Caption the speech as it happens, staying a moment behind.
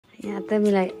यहाँ त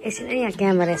मिलाई एकछिन यहाँ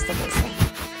क्यामेरा यस्तो भएछ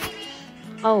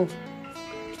औ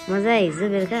मजा हिजो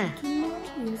बेलुका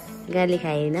गाली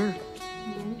खाएँ होइन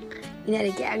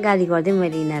यिनीहरूले क्या गाली गर्दै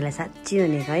मैले यिनीहरूलाई साँच्ची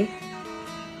भनेको है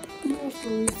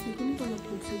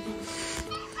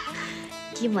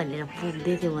के भनेर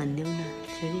पुग्दै थियो भनिदेऊ न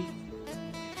छोरी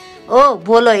ओ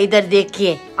बोलो इधर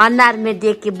देखिए अंधार में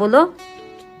देख के बोलो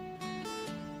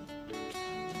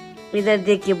इधर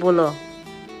देख के बोलो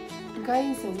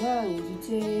गाइस हैन हिजो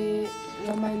चाहिँ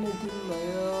रमाइलो दिन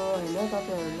भयो हैन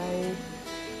तपाईहरुलाई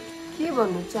के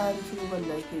भन्नु चाहन्छु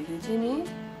भन्दाखेरि चाहिँ नि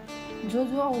जो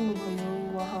आउनु भयो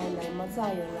उहाँलाई मजा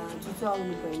आयो होला जो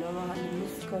आउनु भएन उहाँले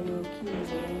मिस गर्यो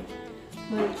किनभने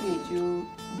मैले हिजो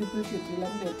बिपुल छेत्रीलाई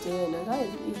पनि भेटेँ हैन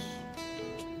गाइस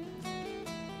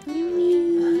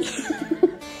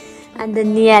अन्त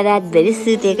निया रातभरि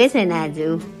सुतेकै छैन आज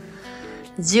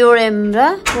जोरेम र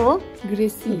हो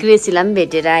ग्रेसीलाई पनि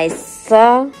भेटेर आएछ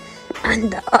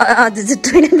अन्त अझ चाहिँ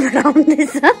टोइलेटबाट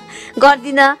आउँदैछ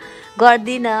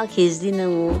गर्दिन खिच्दिन म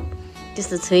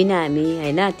त्यस्तो छैन हामी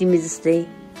होइन तिमी जस्तै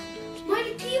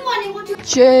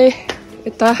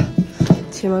यता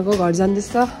छेमाको घर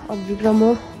जाँदैछ अद्विक र म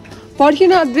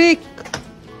पर्खिन अद्विक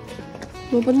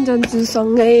म पनि जान्छु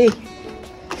सँगै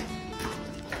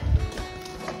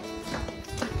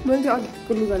मैले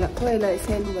अद्विकको लुगा लगाएको यसलाई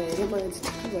सानो भयो अरे मलाई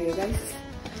जस्तो भयो गाइस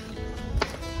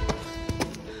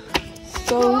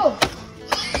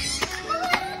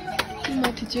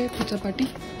माथि चाहिँ खुट्टापाटी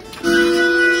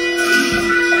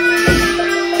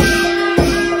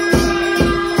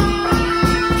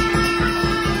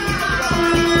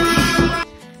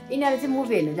यिनीहरू चाहिँ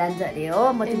मुभी हेर्नु जान्छ अरे हो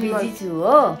म त बिजी छु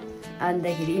हो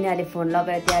अन्तखेरि यिनीहरूले फोन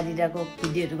लगाएर त्यहाँनिरको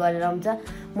भिडियोहरू गरेर आउँछ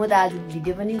म त आज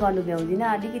भिडियो पनि गर्नु भ्याउँदिनँ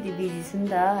अलिकति बिजी छु नि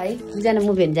त है दुईजना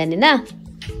मुभी हेर्नु जाने न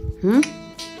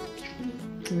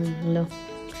ल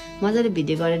मजाले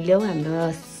भिडियो गरेर ल्याऊ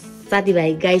हाम्रो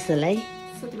साथीभाइ गाइसहरूलाई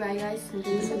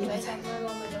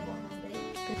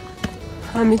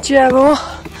हामी चाहिँ अब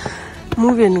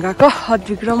मुभी हेर्नु गएको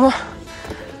अद्विक र म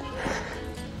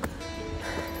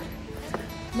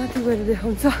माथि गएर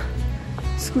देखाउँछ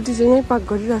स्कुटी चाहिँ यहीँ पार्क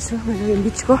गरिरहेको छु मेरो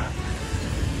बिचको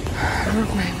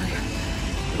रोडमा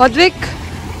अद्विक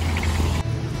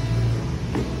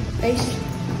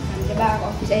हामीले बाबाको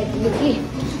अफिस आइपुग्यो कि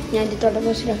यहाँले तल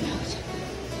बसिरहेको छ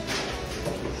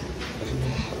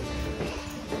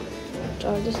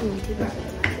चढ्दैछ माथि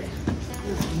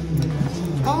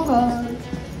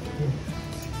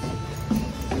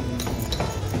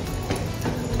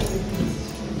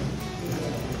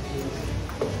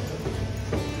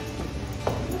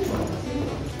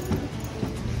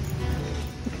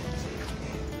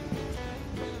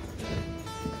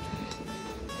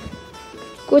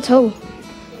को छौ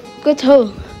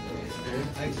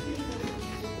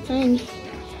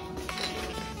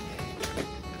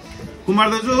कुमार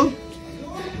दाजु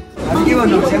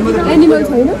एनिमल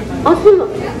छैन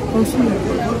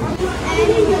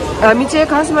हामी चाहिँ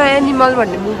खासमा एनिमल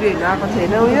भन्ने मुभी हेर्नु आएको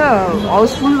छैनौँ यो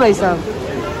हाउसफुल भएछ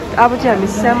अब चाहिँ हामी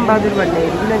श्याम बहादुर भन्ने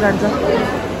हेरिकन जान्छ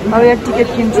अब यहाँ टिकट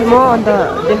किन्छु म अन्त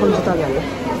देखाउँछु तपाईँहरूलाई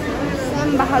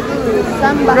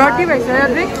रटी भएछ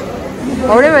अद्विक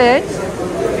हाउडे भयो है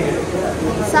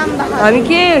हामी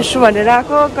के हेर्छु भनेर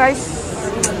आएको गाइस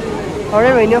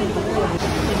हाउडे भयो नि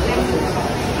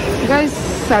गाइस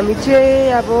हामी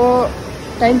चाहिँ अब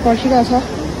टाइम पर्खिरहेछ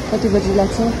कति बजी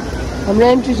लाग्छ हाम्रो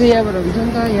एन्ट्री चाहिँ यहाँबाट हुन्छ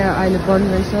नि त यहाँ अहिले बन्द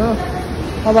रहेछ हो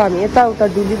अब हामी यताउता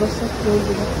डुलिबस्छ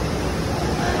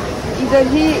इधर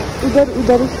ही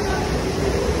उधर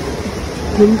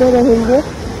घूमते रहेंगे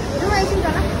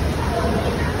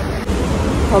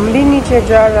हम भी नीचे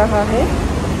जा रहा है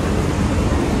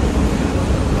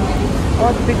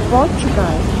और बिग पहुंच चुका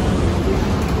है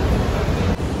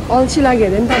अल्छी लाग्यो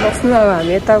अरे नि त बस्नु अब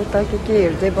हामी यताउता के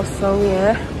हेर्दै बस्छौँ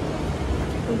यहाँ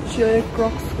चाहिँ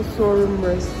क्रक्सको सोरुम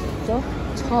रहेछ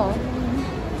छ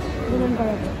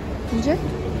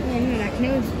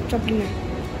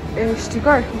ए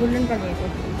स्टिकर गोल्डन कलरको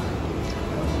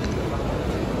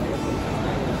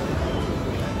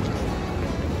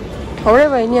हाउडे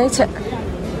भयो नि है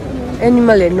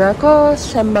एनिमल हेर्नु आएको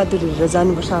श्याम बहादुर हेरेर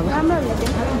जानुपर्छ अब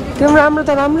त्यो राम्रो त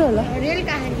राम्रो होला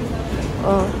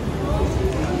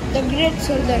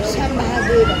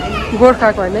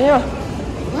गोर्खाको होइन यो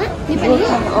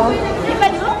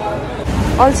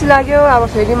अल्छी लाग्यो अब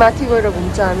फेरि माथि गएर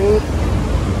घुम्छ हामी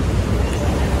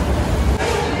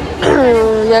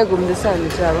यहाँ घुम्दैछ हामी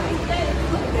चाहिँ अब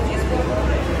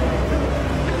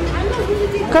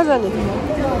कहाँ जाने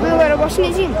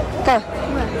कहाँ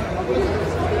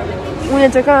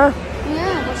उनीहरू चाहिँ कहाँ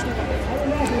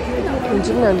हुन्छ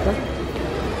नि अन्त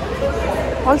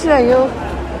अल्छी लाग्यो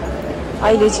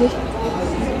अहिले चाहिँ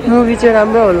मुभी चाहिँ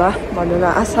राम्रो होला भनेर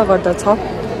आशा गर्दछौँ।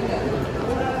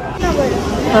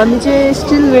 हामी चाहिँ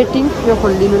स्टिल वेटिङ यो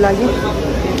खोलिदिनु लागि।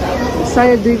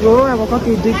 साढे 2 को हो, अब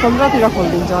कति 2:15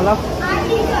 खोलिदिन्छ होला।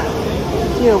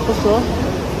 के हो कसो हो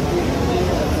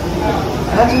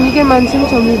आज निकै मान्छे पनि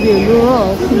छ मुभी हेर्नु हो।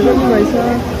 फिल्म पनि भएछ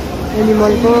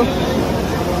एनिमलको।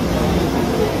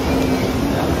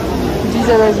 2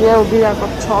 जना चाहिँ यहाँ उभिरहेको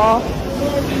छ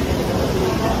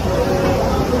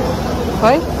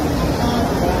है।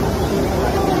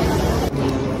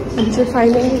 अनि चाहिँ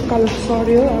फाइनली कल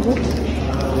सर्यो। अब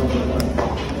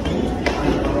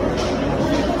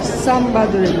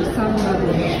श्यामबहादुर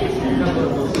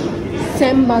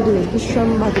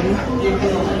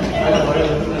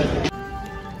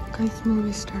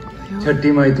मूवी स्टार्ट भयो। छठी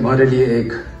माई तुम्हारे लिए एक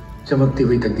चमकती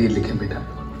हुई तकदीर लिखे बेटा।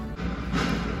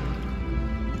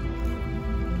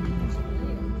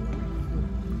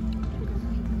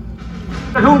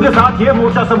 के साथ ये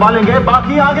मोर्चा संभालेंगे,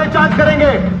 बाकी आगे चार्ज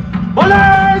करेंगे। बोले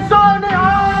सोनिया।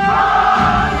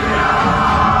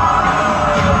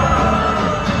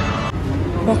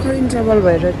 भर्खर इन्टरभल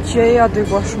भएर चाहिँ अझै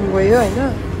बस्नु गयो होइन।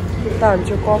 यता हामी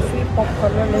चाहिँ कफी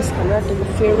पपकर्न र लेस खाना टेको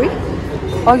फेरि।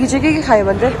 अघि चाहिँ के खायो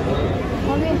भने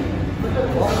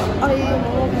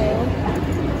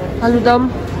आलुदम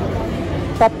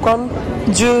पपकर्न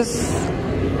जुस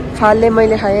फाले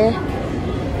मैले खाएँ।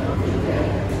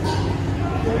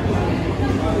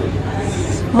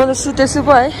 म त सुतेछु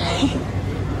पो है।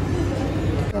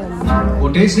 वो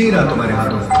टेस्ट नहीं रहा तुम्हारे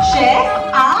हाथों में।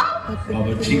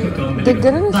 बावर्ची का काम है।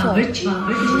 देख्दैन नि सर।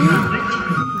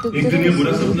 एक दिन ये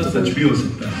बुरा सपना सच भी हो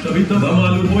सकता है। कभी तो दम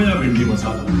आलू हो या भिंडी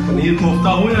मसाला, पनीर कोफ्ता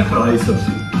हो या कढ़ाई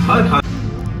सब्जी, हर खाने।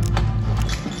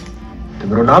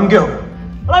 तुम्हारा नाम क्या हो?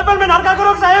 राइफल में हरका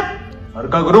करो साहब।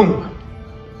 हरका करूं।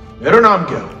 मेरा नाम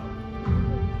क्या?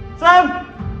 साहब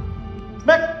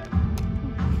मैं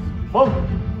वो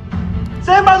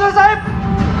सैम बहादुर साहब।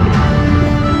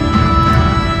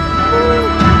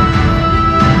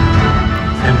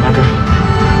 सैम बहादुर।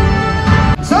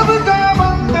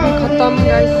 खत्तम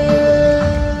गाइस।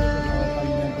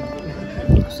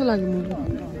 कस्तो लाग्यो मुभी?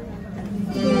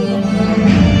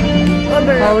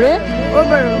 हाउडे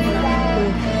ओभर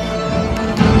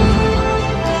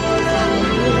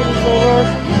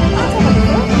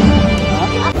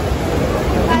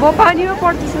म पानीमा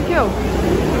पर्दैछ क्या हो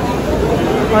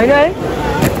होइन है।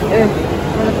 ए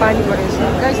मलाई पानी परेको छ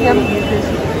गाइस। यहाँ पनि भिड्दैछ।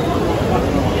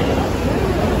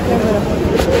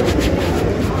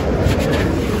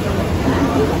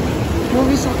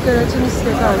 मुभी सकेर चाहिँ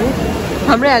निस्केको हामी।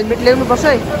 हाम्रो हेलमेट ल्याउनुपर्छ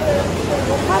है।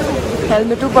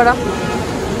 हेलमेट ऊपर।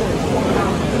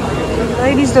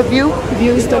 Night is the view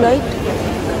is the night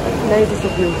is the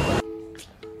view.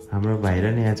 हाम्रो भाइ र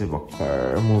नि आज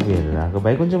भर्खर मुभी हेरेर आएको।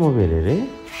 भाइ कुन चाहिँ मुभी हेऱ्यो अरे?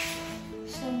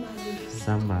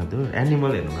 श्यामबहादुर।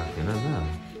 एनिमल हेर्नु गएको थिएन त?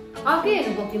 के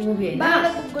हेर्नु गएको मुभी होइन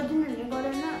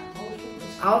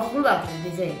हाउसफुल भएको थियो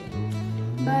त्यो चाहिँ।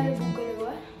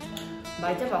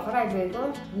 भाइ चाहिँ भर्खर आइपुगेको।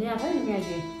 यहाँ खै यहाँ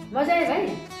मजा आयो भाइ।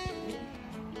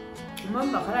 म पनि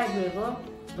भर्खर आइपुगेको।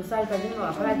 साइपा पनि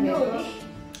भर्खर आइपुगेको।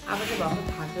 अब चाहिँ भर्खर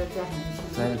थाकेर चिया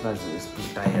खाँदैछु।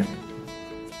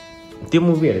 त्यो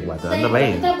मुभी हेरेको भएको अन्त भाइ?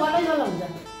 हुन्छ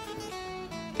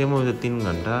त्यो मुभी त 3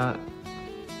 घन्टा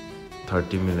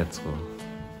 30 मिनट्सको।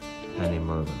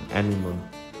 एनिमल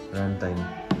रन टाइम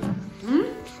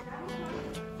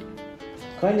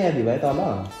कहिले आदि भाइ तल?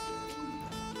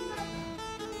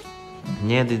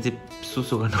 यहाँदेखि चाहिँ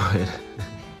सुसु गर्नु गएर।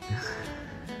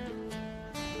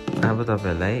 अब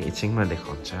तपाईँहरूलाई एकछिनमा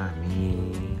देखाउँछ हामी।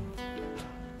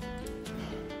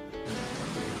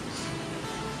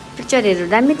 पिक्चरहरू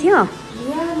दामी थियो।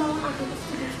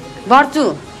 बर्चु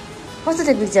कस्तो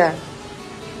थियो पिक्चर?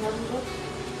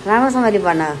 राम्रोसँगले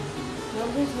भन।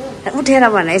 उठेर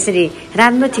भन यसरी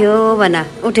राम्रो थियो भन।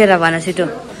 उठेर भन छिटो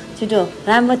छिटो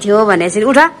राम्रो थियो भने यसरी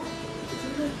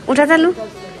उठ त लु।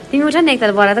 तिमी उठ न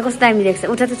एकताल। बडा त कस्तो दामी देख्छ।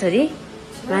 उठ त छोरी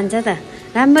मान्छ त।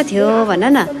 राम्रो थियो भन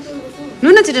न। लु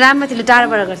न छिटो राम्रो थियो।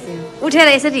 टाढोबाट गर्छु। उठेर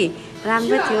यसरी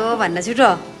राम्रो थियो भन्न छिटो।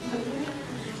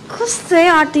 कस्तो है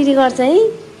अटिरी गर्छ है।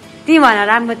 तिमी भन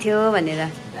राम्रो थियो भनेर।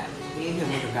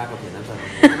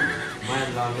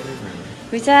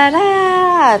 बिचरा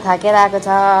थाकेर आएको छ।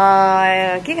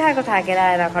 के खाएको थाकेर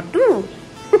आएर खट्टु?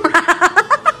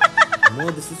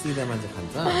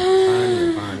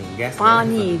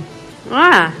 पानी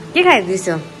के खायो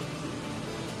दिउँसो?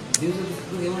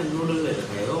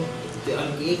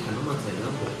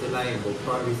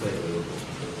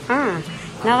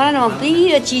 नगर न म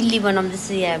पिरो चिल्ली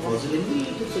बनाउँदैछु। यहाँ अब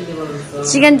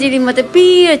चिकन चिल्ली म त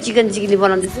पिरो चिकन चिल्ली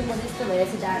बनाउँदैछु। म त्यस्तो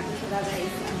भइरहेको छु।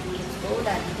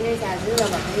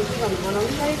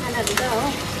 बनाउनु पऱ्यो खानाहरू त हो।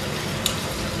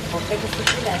 भक्कै त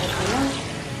सुकिरहेको छैन।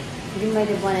 फेरि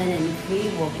मैले बनाएन भने फेरि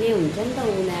भोकै हुन्छ नि त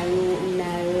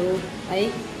उनीहरू है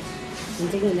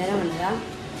हुन्छ कि हुँदैन भनेर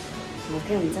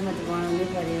भोकै हुन्छ म त बनाउनै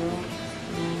पर्यो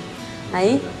है।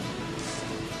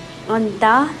 अन्त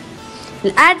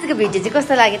आजको भिडियो चाहिँ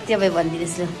कस्तो लाग्यो तपाईँ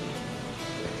भनिदिनुहोस् ल।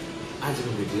 आजको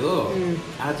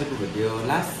भिडियो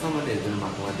लास्टसम्म हेरिदिनु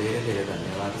भएकोमा धेरै धेरै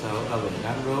धन्यवाद छ हो। तपाईँहरूले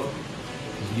राम्रो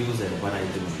भ्युजहरू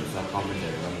बनाइदिनु हुँदैछ,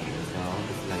 कमेन्टहरू गर्नुहुँदैछ हो,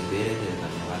 त्यसको लागि धेरै धेरै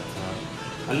धन्यवाद छ।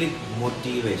 अलिक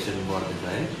मोटिभेसन बढ्दैछ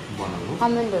है बनाउनु।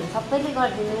 कमेन्टहरू सबैले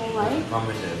गरिदिनु है,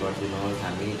 कमेन्टहरू गरिदिनुहोस्।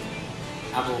 हामी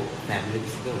अब फ्यामिली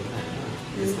त्यस्तो हुन्छ होइन,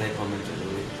 त्यसलाई कमेन्टहरू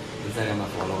इन्स्टाग्राममा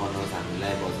फलो गर्नुहोस्,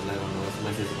 हामीलाई हजुरलाई गर्नुहोस्,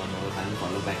 मेसेज गर्नुहोस्, हामी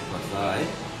फलो ब्याक गर्छ है।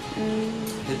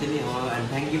 त्यति नै हो। And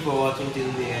thank you for watching till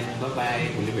the and. Bye bye.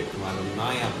 भोलि भेट्छौँ अब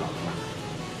नयाँ भ्लगमा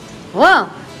हो।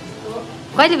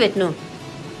 कहिले भेट्नु?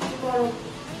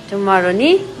 टुमरो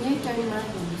नि।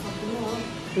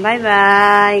 By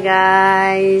by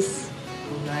guys.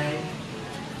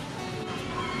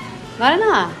 गर न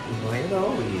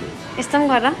यस्तो पनि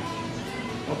गर,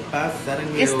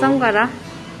 यस्तो पनि गर,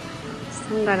 यस्तो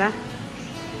पनि गर।